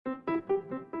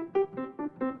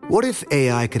What if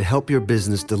AI could help your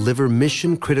business deliver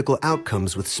mission-critical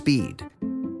outcomes with speed?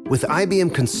 With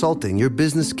IBM Consulting, your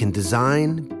business can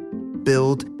design,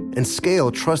 build, and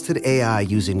scale trusted AI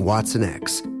using Watson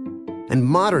X and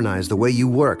modernize the way you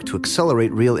work to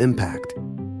accelerate real impact.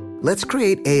 Let's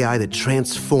create AI that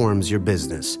transforms your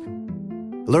business.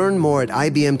 Learn more at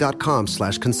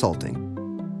ibm.com/consulting.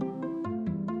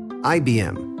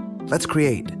 IBM. Let's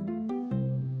create.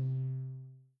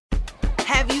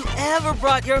 Have you ever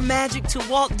brought your magic to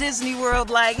Walt Disney World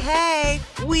like, hey,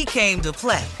 we came to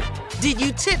play? Did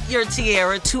you tip your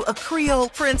tiara to a Creole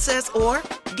princess or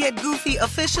get goofy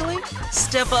officially?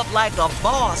 Step up like a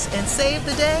boss and save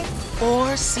the day?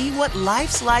 Or see what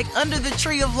life's like under the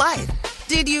tree of life?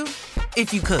 Did you?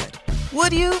 If you could.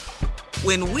 Would you?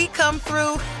 When we come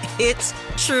through, it's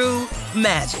true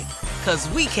magic. 'Cause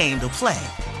we came to play.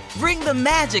 Bring the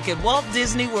magic at Walt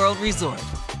Disney World Resort.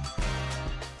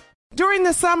 During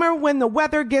the summer, when the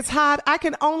weather gets hot, I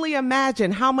can only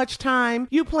imagine how much time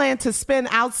you plan to spend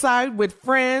outside with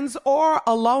friends or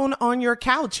alone on your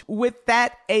couch with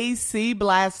that AC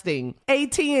blasting.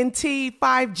 AT&T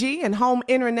 5G and home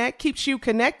internet keeps you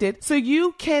connected so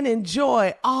you can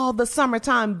enjoy all the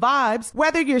summertime vibes,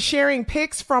 whether you're sharing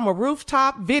pics from a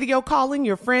rooftop, video calling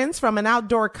your friends from an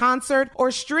outdoor concert, or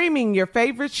streaming your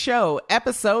favorite show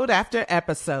episode after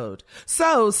episode.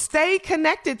 So stay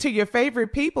connected to your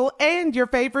favorite people and your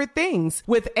favorite things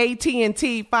with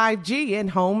AT&T 5G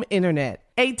and home internet.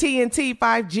 AT&T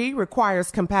 5G requires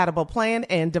compatible plan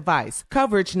and device.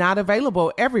 Coverage not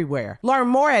available everywhere. Learn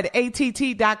more at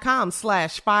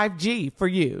att.com/5G for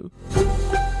you.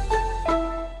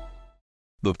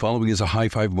 The following is a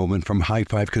high-five moment from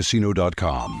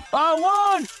highfivecasino.com. I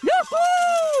won! Yahoo!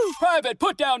 Private,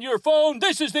 put down your phone.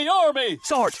 This is the Army.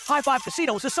 Sarge, High Five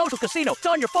Casino is a social casino. It's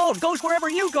on your phone. Goes wherever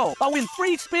you go. I win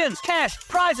free spins, cash,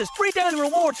 prizes, free daily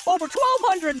rewards, over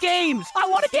 1,200 games. I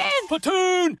won again.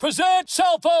 Platoon, present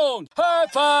cell phone. High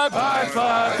Five. High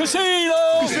Five.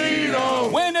 Casino.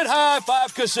 Casino. Win at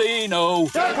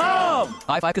highfivecasino.com.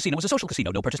 High Five Casino is a social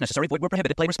casino. No purchase necessary. Void where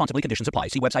prohibited. Play responsibly. Conditions apply.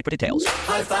 See website for details.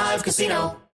 High Five Casino.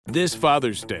 This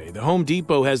Father's Day, the Home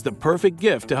Depot has the perfect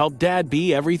gift to help Dad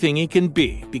be everything he can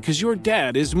be, because your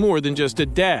dad is more than just a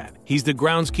dad. He's the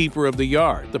groundskeeper of the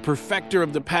yard, the perfecter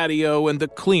of the patio, and the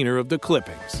cleaner of the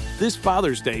clippings. This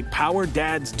Father's Day, power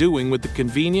Dad's doing with the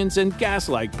convenience and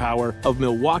gas-like power of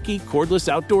Milwaukee cordless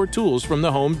outdoor tools from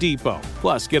the Home Depot.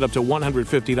 Plus, get up to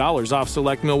 $150 off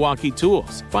select Milwaukee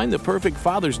tools. Find the perfect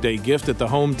Father's Day gift at the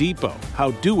Home Depot. How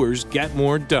doers get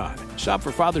more done. Shop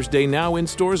for Father's Day now in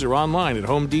stores or online at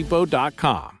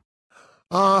homedepot.com.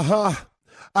 I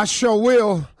sure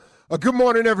will. Good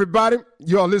morning, everybody.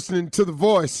 You're listening to The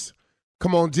Voice.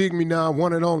 Come on, dig me now.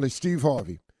 One and only Steve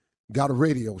Harvey. Got a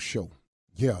radio show.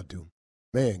 Yeah, I do.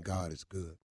 Man, God is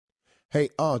good. Hey,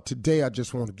 today I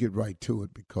just want to get right to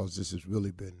it because this has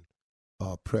really been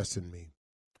pressing me.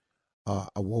 I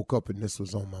woke up and this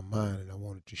was on my mind and I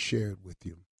wanted to share it with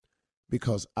you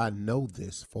because I know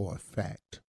this for a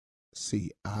fact.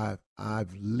 See,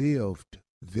 I've lived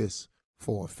this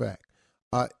for a fact.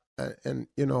 The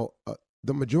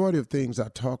majority of things I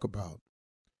talk about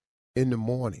in the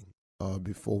morning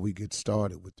before we get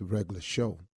started with the regular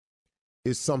show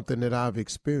is something that I've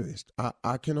experienced.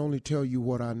 I can only tell you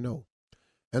what I know.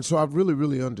 And so I've really,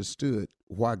 really understood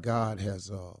why God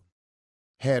has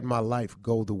had my life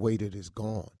go the way that it's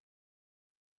gone.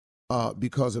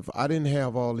 Because if I didn't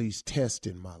have all these tests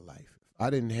in my life, I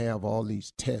didn't have all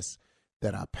these tests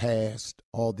that I passed,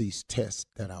 all these tests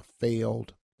that I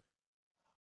failed.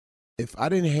 If I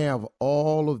didn't have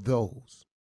all of those,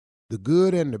 the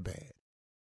good and the bad,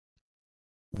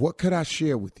 what could I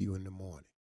share with you in the morning?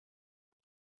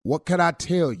 What could I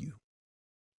tell you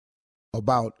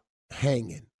about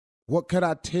hanging? What could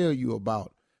I tell you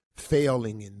about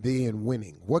failing and then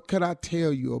winning? What could I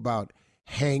tell you about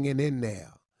hanging in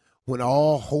there when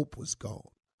all hope was gone?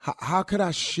 How could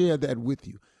I share that with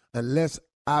you unless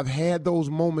I've had those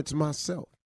moments myself?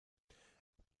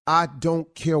 I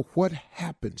don't care what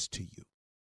happens to you.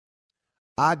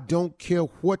 I don't care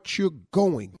what you're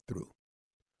going through.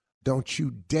 Don't you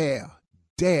dare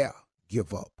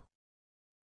give up.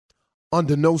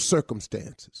 Under no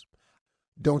circumstances.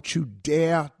 Don't you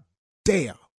dare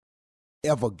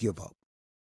ever give up.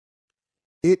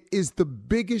 It is the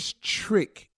biggest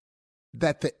trick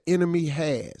that the enemy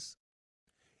has,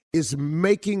 is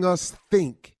making us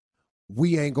think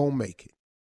we ain't gonna make it.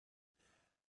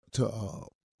 To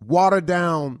water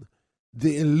down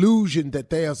the illusion that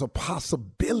there's a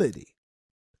possibility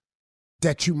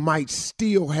that you might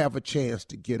still have a chance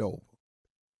to get over.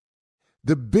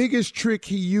 The biggest trick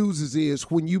he uses is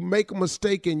when you make a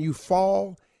mistake and you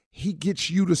fall, he gets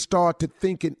you to start to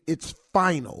thinking it's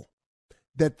final,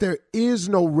 that there is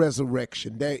no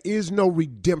resurrection, there is no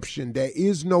redemption, there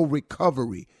is no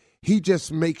recovery. He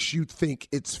just makes you think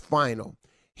it's final.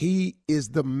 He is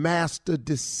the master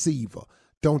deceiver.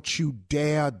 Don't you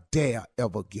dare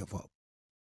ever give up.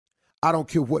 I don't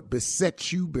care what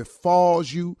besets you,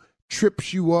 befalls you,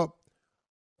 trips you up,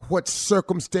 what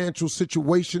circumstantial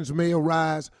situations may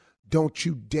arise. Don't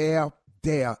you dare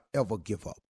ever give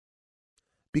up.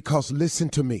 Because listen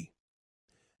to me.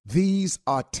 These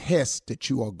are tests that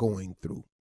you are going through.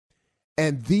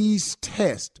 And these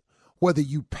tests, whether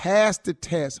you pass the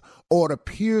test or it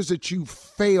appears that you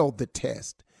failed the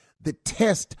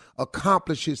test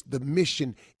accomplishes the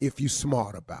mission if you're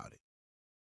smart about it.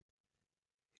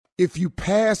 If you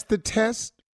pass the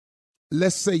test,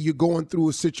 let's say you're going through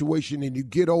a situation and you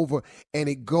get over and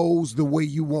it goes the way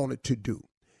you want it to do,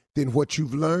 then what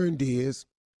you've learned is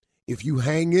if you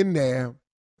hang in there,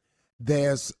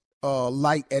 there's a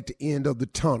light at the end of the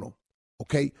tunnel,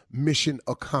 okay? Mission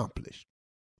accomplished.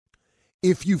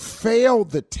 If you fail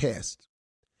the test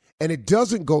and it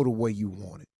doesn't go the way you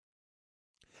want it,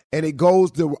 and it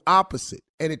goes the opposite,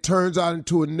 and it turns out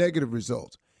into a negative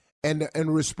result, and the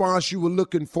response you were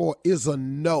looking for is a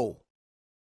no,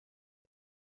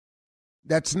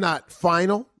 that's not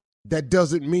final. That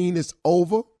doesn't mean it's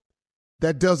over.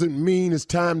 That doesn't mean it's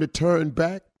time to turn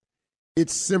back. It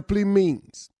simply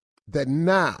means that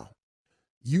now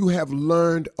you have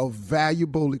learned a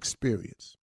valuable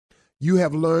experience. You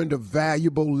have learned a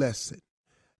valuable lesson.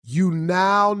 You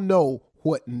now know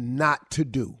what not to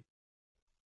do.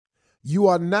 You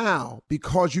are now,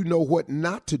 because you know what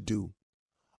not to do,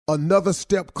 another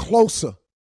step closer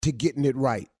to getting it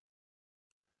right.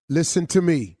 Listen to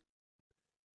me.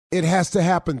 It has to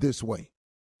happen this way.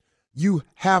 You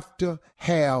have to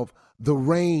have the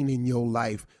rain in your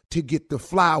life to get the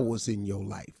flowers in your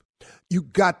life. You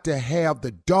got to have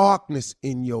the darkness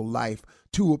in your life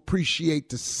to appreciate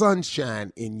the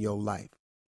sunshine in your life.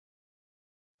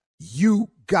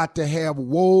 You got to have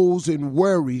woes and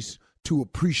worries to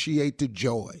appreciate the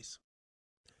joys.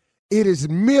 It is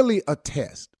merely a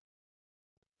test.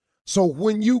 So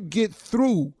when you get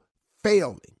through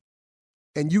failing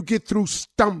and you get through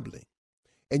stumbling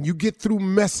and you get through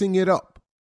messing it up,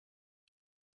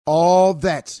 all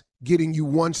that's getting you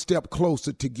one step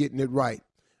closer to getting it right.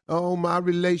 Oh, my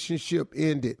relationship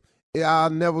ended. I'll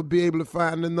never be able to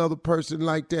find another person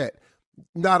like that.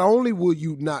 Not only will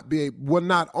you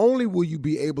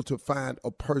be able to find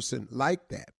a person like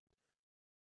that,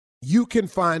 you can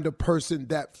find a person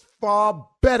that's far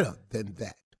better than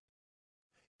that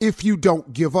if you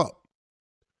don't give up.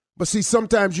 But see,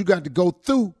 sometimes you got to go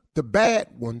through the bad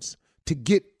ones to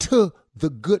get to the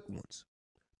good ones.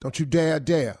 Don't you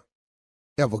dare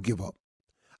ever give up.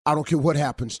 I don't care what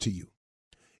happens to you.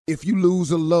 If you lose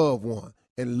a loved one,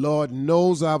 and Lord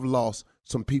knows I've lost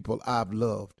some people I've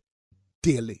loved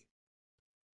dearly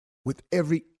with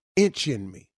every inch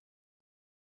in me.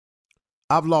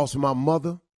 I've lost my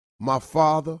mother, my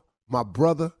father, my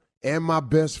brother, and my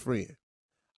best friend.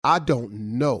 I don't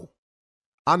know.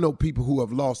 I know people who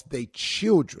have lost their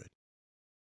children.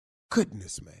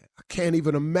 Goodness, man, I can't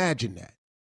even imagine that.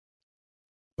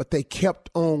 But they kept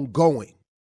on going.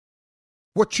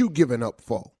 What you giving up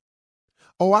for?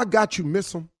 Oh, I got you,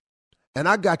 miss them, and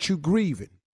I got you grieving.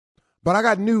 But I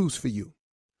got news for you.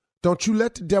 Don't you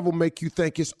let the devil make you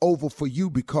think it's over for you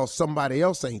because somebody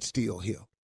else ain't still here.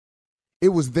 It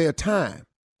was their time.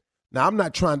 Now, I'm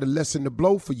not trying to lessen the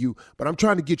blow for you, but I'm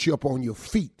trying to get you up on your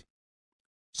feet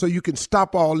so you can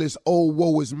stop all this, oh,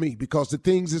 woe is me, because the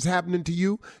things that's happening to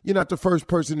you, you're not the first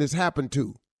person it's happened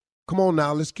to. Come on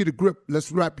now, let's get a grip.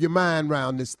 Let's wrap your mind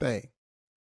around this thing.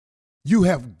 You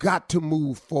have got to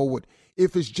move forward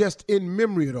if it's just in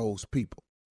memory of those people.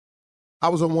 I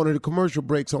was on one of the commercial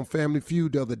breaks on Family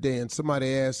Feud the other day, and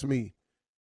somebody asked me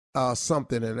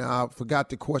something, and I forgot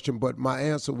the question, but my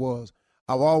answer was,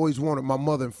 I've always wanted my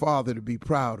mother and father to be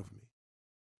proud of me.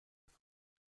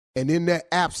 And in their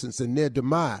absence and their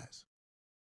demise,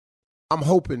 I'm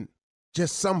hoping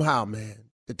just somehow, man,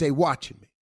 that they watching me,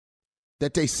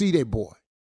 that they see their boy,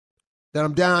 that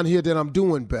I'm down here, that I'm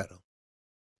doing better,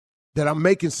 that I'm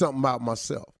making something out of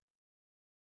myself,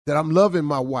 that I'm loving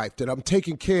my wife, that I'm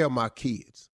taking care of my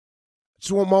kids. I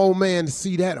just want my old man to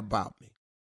see that about me.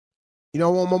 You know,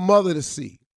 I want my mother to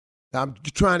see that I'm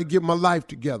trying to get my life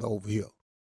together over here.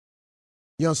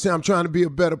 You know what I'm saying? I'm trying to be a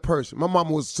better person. My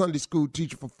mama was a Sunday school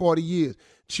teacher for 40 years.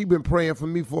 She been praying for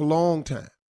me for a long time.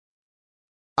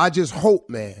 I just hope,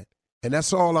 man, and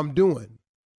that's all I'm doing,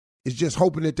 is just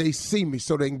hoping that they see me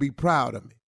so they can be proud of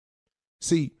me.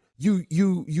 See, you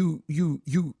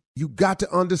got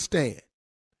to understand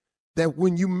that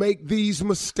when you make these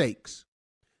mistakes,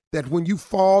 that when you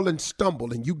fall and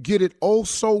stumble and you get it oh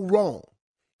so wrong,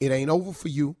 it ain't over for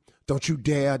you. Don't you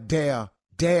dare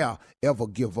ever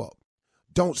give up.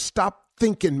 Don't stop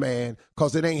thinking, man,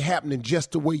 because it ain't happening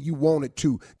just the way you want it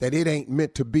to, that it ain't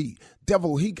meant to be.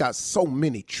 Devil, he got so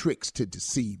many tricks to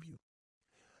deceive you.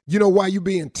 You know why you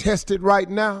being tested right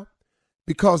now?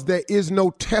 Because there is no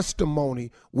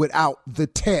testimony without the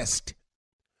test.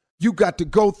 You got to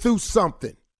go through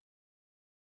something.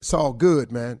 It's all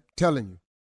good, man. Telling you.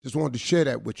 Just wanted to share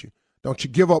that with you. Don't you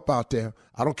give up out there.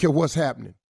 I don't care what's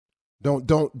happening. Don't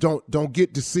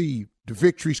get deceived. The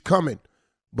victory's coming,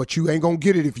 but you ain't gonna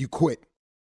get it if you quit.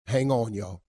 Hang on,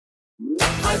 y'all.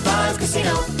 High Five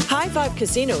Casino. High Five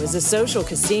Casino is a social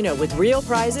casino with real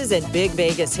prizes and big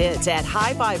Vegas hits at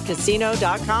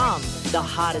highfivecasino.com. The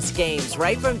hottest games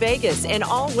right from Vegas, and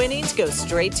all winnings go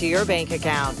straight to your bank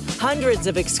account. Hundreds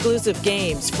of exclusive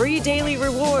games, free daily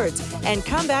rewards, and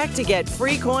come back to get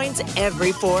free coins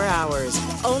every 4 hours.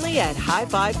 Only at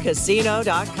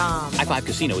highfivecasino.com. High Five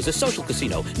Casino is a social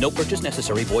casino. No purchase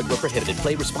necessary. Void where prohibited.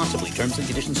 Play responsibly. Terms and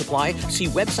conditions apply. See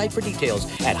website for details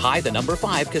at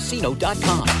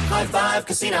high5casino.com. High Five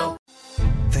Casino.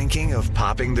 Thinking of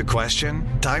popping the question?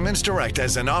 Diamonds Direct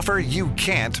has an offer you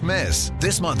can't miss.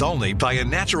 This month only, buy a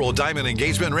natural diamond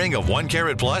engagement ring of 1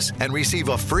 carat plus and receive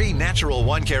a free natural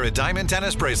 1 carat diamond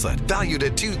tennis bracelet valued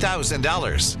at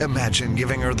 $2,000. Imagine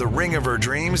giving her the ring of her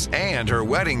dreams and her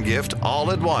wedding gift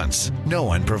all at once. No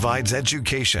one provides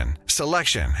education,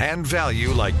 selection, and value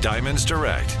like Diamonds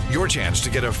Direct. Your chance to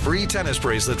get a free tennis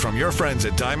bracelet from your friends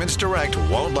at Diamonds Direct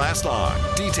won't last long.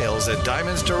 Details at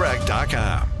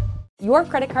diamondsdirect.com. Your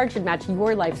credit card should match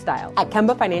your lifestyle. At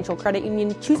Kemba Financial Credit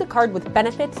Union, choose a card with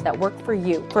benefits that work for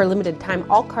you. For a limited time,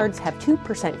 all cards have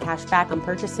 2% cash back on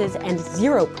purchases and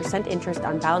 0% interest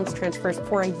on balance transfers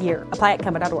for a year. Apply at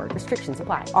Kemba.org. Restrictions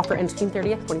apply. Offer ends June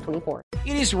 30th, 2024.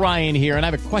 It is Ryan here, and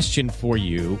I have a question for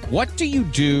you. What do you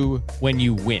do when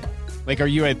you win? Like, are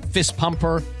you a fist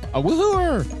pumper, a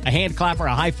woohooer, a hand clapper,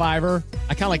 a high fiver?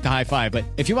 I kind of like the high five, but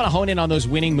if you want to hone in on those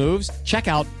winning moves, check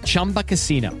out Chumba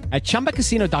Casino. At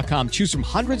ChumbaCasino.com, choose from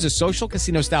hundreds of social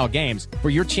casino style games for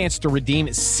your chance to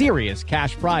redeem serious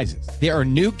cash prizes. There are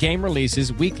new game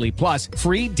releases weekly, plus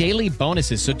free daily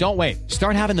bonuses. So don't wait.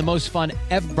 Start having the most fun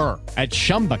ever at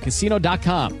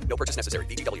ChumbaCasino.com. No purchase necessary.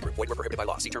 VGW Group. Void where prohibited by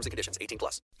law. See terms and conditions.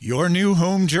 18+. Your new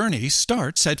home journey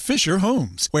starts at Fisher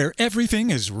Homes, where everything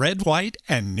is red, white,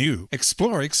 and new.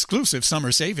 Explore exclusive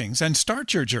summer savings and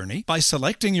start your journey by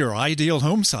selecting your ideal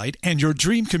home site and your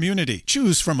dream community.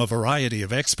 Choose from a variety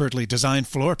of expertly designed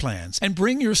floor plans and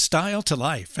bring your style to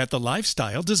life at the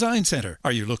Lifestyle Design Center.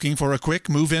 Are you looking for a quick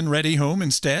move-in ready home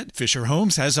instead? Fisher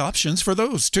Homes has options for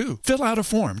those too. Fill out a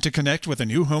form to connect with a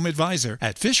new home advisor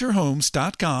at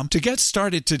fisherhomes.com to get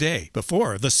started today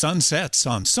before the sun sets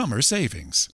on summer savings.